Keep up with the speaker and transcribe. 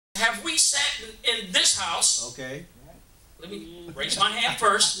we sat in this house. Okay. Let me raise my hand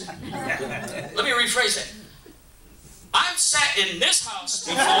first. Let me rephrase that. I've sat in this house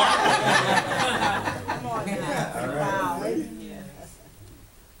before.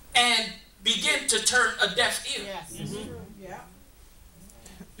 And begin to turn a deaf ear. Yes. Yeah.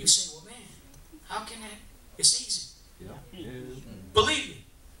 You say, well, man, how can that? It's easy. Yeah. Believe me,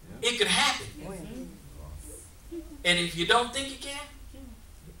 it could happen. And if you don't think it can,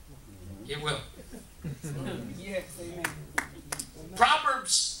 it will. Yes, amen.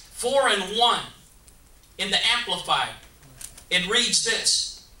 Proverbs 4:1 in the Amplified, it reads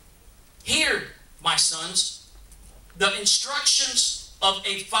this: hear, my sons, the instructions of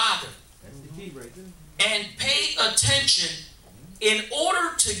a father, That's the key right there. and pay attention in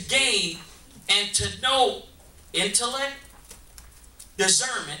order to gain and to know intellect,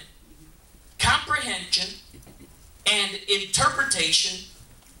 discernment, comprehension, and interpretation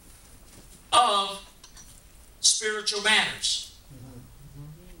of spiritual matters.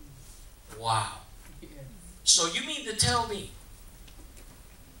 Wow. So you mean to tell me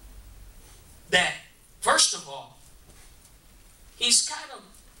that, first of all, he's kind of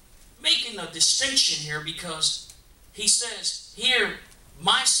making a distinction here, because he says, hear,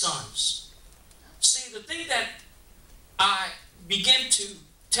 my sons. See, the thing that I begin to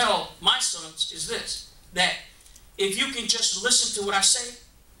tell my sons is this, that if you can just listen to what I say,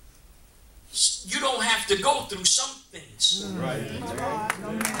 you don't have to go through some things. Right.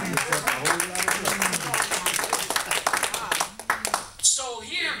 So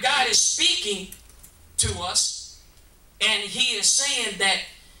here God is speaking to us, and he is saying that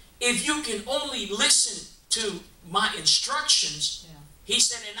if you can only listen to my instructions, he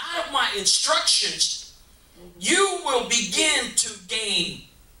said, and out of my instructions, you will begin to gain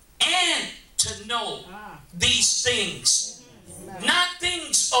and to know these things. Not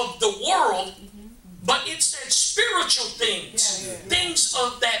things of the world, but it said spiritual things. Things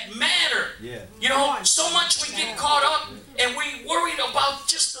of that matter. Yeah. You know, so much we get caught up and we worried about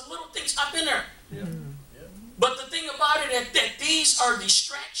just the little things up in there. Yeah. But the thing about it is that these are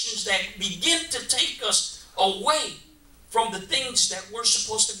distractions that begin to take us away from the things that we're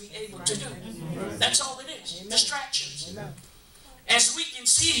supposed to be able to do. That's all it is. Distractions. As we can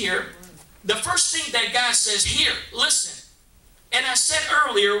see here, the first thing that God says here, listen. And I said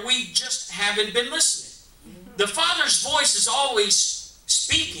earlier, we just haven't been listening. The Father's voice is always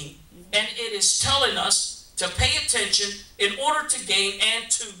speaking, and it is telling us to pay attention in order to gain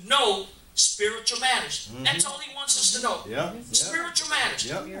and to know spiritual matters. That's all he wants us to know. Yeah. Spiritual matters.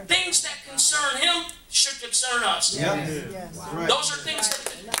 Yep. Things that concern him should concern us. Yeah. That's right. Those are things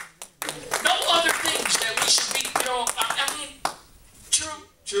that, no other things that we should be, you know, I mean, true.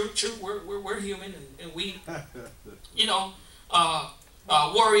 We're human, and we, you know,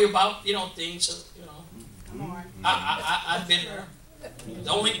 worry about, you know, things, you know. I've been there.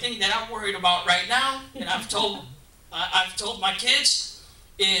 The only thing that I'm worried about right now, and I've told my kids,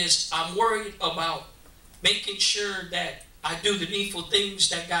 is I'm worried about making sure that I do the needful things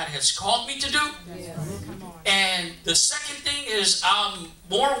that God has called me to do. And the second thing is I'm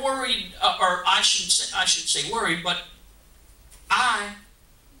more worried, or I should say worried, but I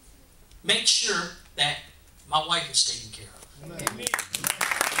make sure that my wife is taken care of.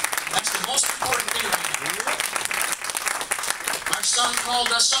 That's the most important thing right now. Our son called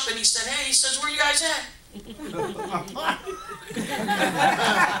us up and he said, hey, he says, where you guys at?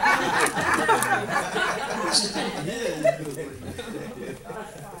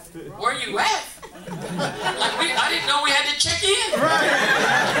 Where you at? Like I didn't know we had to check in.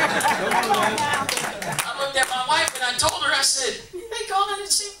 I looked at my wife and I told her, I said, hey, call in and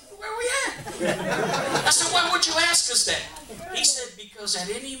see where we at. I said, why would you ask us that? He said, because at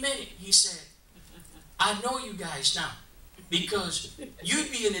any minute, he said, I know you guys now. Because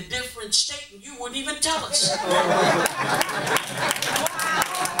you'd be in a different state and you wouldn't even tell us.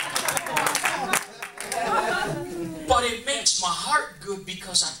 But it makes my heart good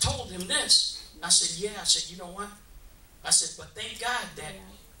because I told him this. I said, yeah, I said, you know what? I said, but thank God that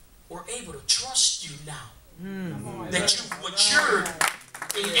we're able to trust you now. That you've matured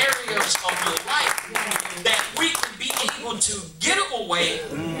in areas of your life that we can be able to get away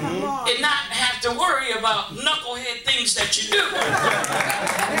and not have to worry about knucklehead things that you do.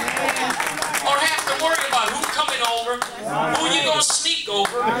 Or have to worry about who's coming over, who you going to sneak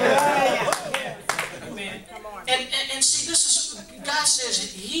over. And see, this is, God says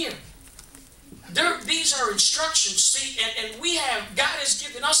it here. These are instructions, see, and we have, God has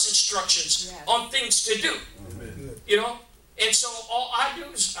given us instructions on things to do. You know? And so all I do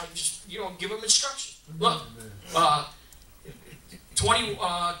is I just, you know, give them instructions. Look, 12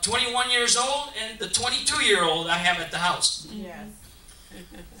 21 years old and the 22-year-old I have at the house. Yes.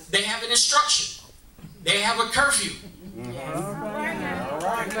 They have an instruction. They have a curfew. Yes.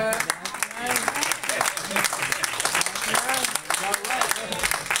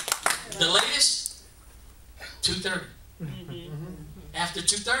 The latest, 2:30. After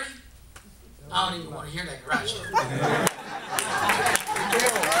 2:30, I don't even want to hear that garage door.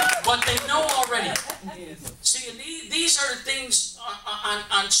 But they know already. See, these are the things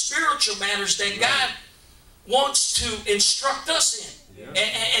on spiritual matters that God wants to instruct us in.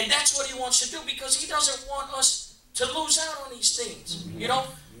 And that's what he wants to do, because he doesn't want us to lose out on these things, you know.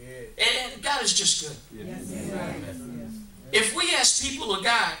 And God is just good. If we as people of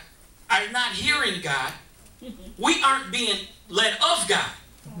God are not hearing God, we aren't being led of God.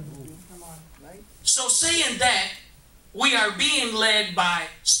 So saying that, we are being led by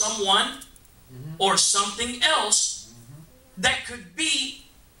someone or something else that could be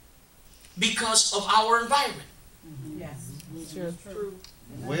because of our environment. Yes. True.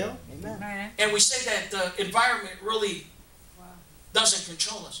 Well, Amen. And we say that the environment really doesn't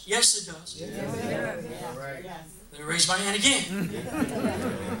control us. Yes, it does. Yes. Let me raise my hand again.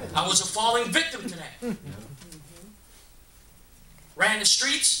 I was a falling victim to that. Ran the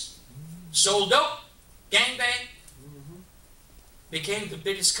streets, sold dope, gangbang, became the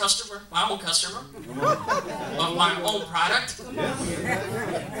biggest customer, my own customer, of my own product.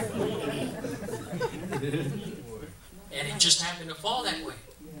 And it just happened to fall that way.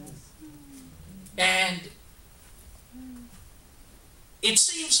 And it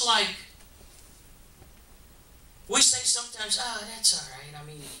seems like we say sometimes, that's all right. I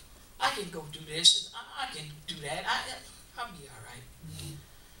mean, I can go do this, and I can do that. I'll be all right.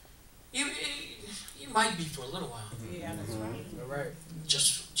 You might be for a little while. Yeah, that's right. all right.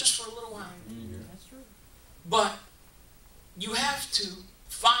 Just for a little while. That's true. But you have to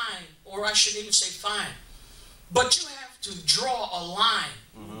find, or I shouldn't even say find, but you have to draw a line.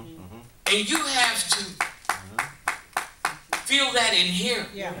 And you have to feel that in here.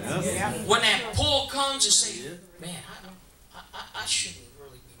 Yeah. When that pull comes and say, man, I shouldn't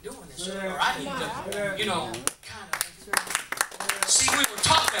really be doing this. Or I need to, you know, kind of. See, we were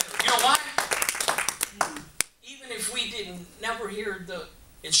taught better. You know why? Even if we didn't never hear the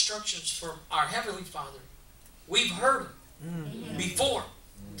instructions from our Heavenly Father, we've heard them before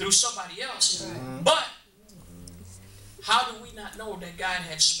through somebody else. But how do we not know that God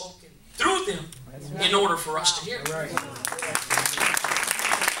had spoken through them in order for us to hear? We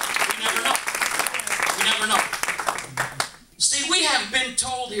never know. We never know. See, we have been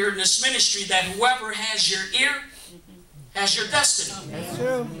told here in this ministry that whoever has your ear has your destiny. That's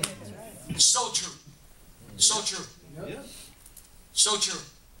true. So true. So true. So true.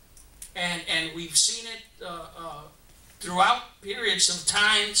 And we've seen it throughout periods of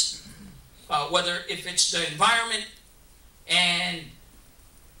times, whether if it's the environment and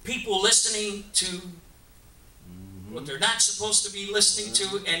people listening to what they're not supposed to be listening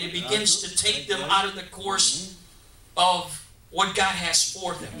to, and it begins to take them out of the course of what God has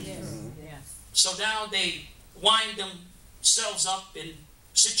for them. So now they wind themselves up in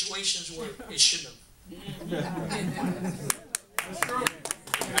situations where it shouldn't have.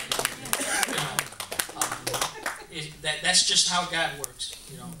 That's just how God works,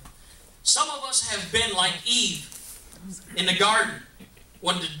 you know. Some of us have been like Eve in the garden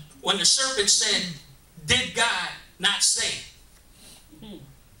when the serpent said, "Did God not say?"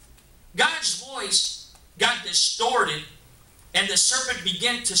 God's voice got distorted, and the serpent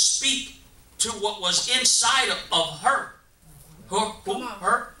began to speak to what was inside of her.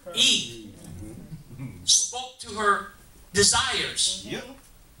 Her Eve spoke to her desires.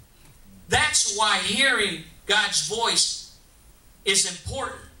 That's why hearing God's voice is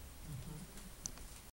important.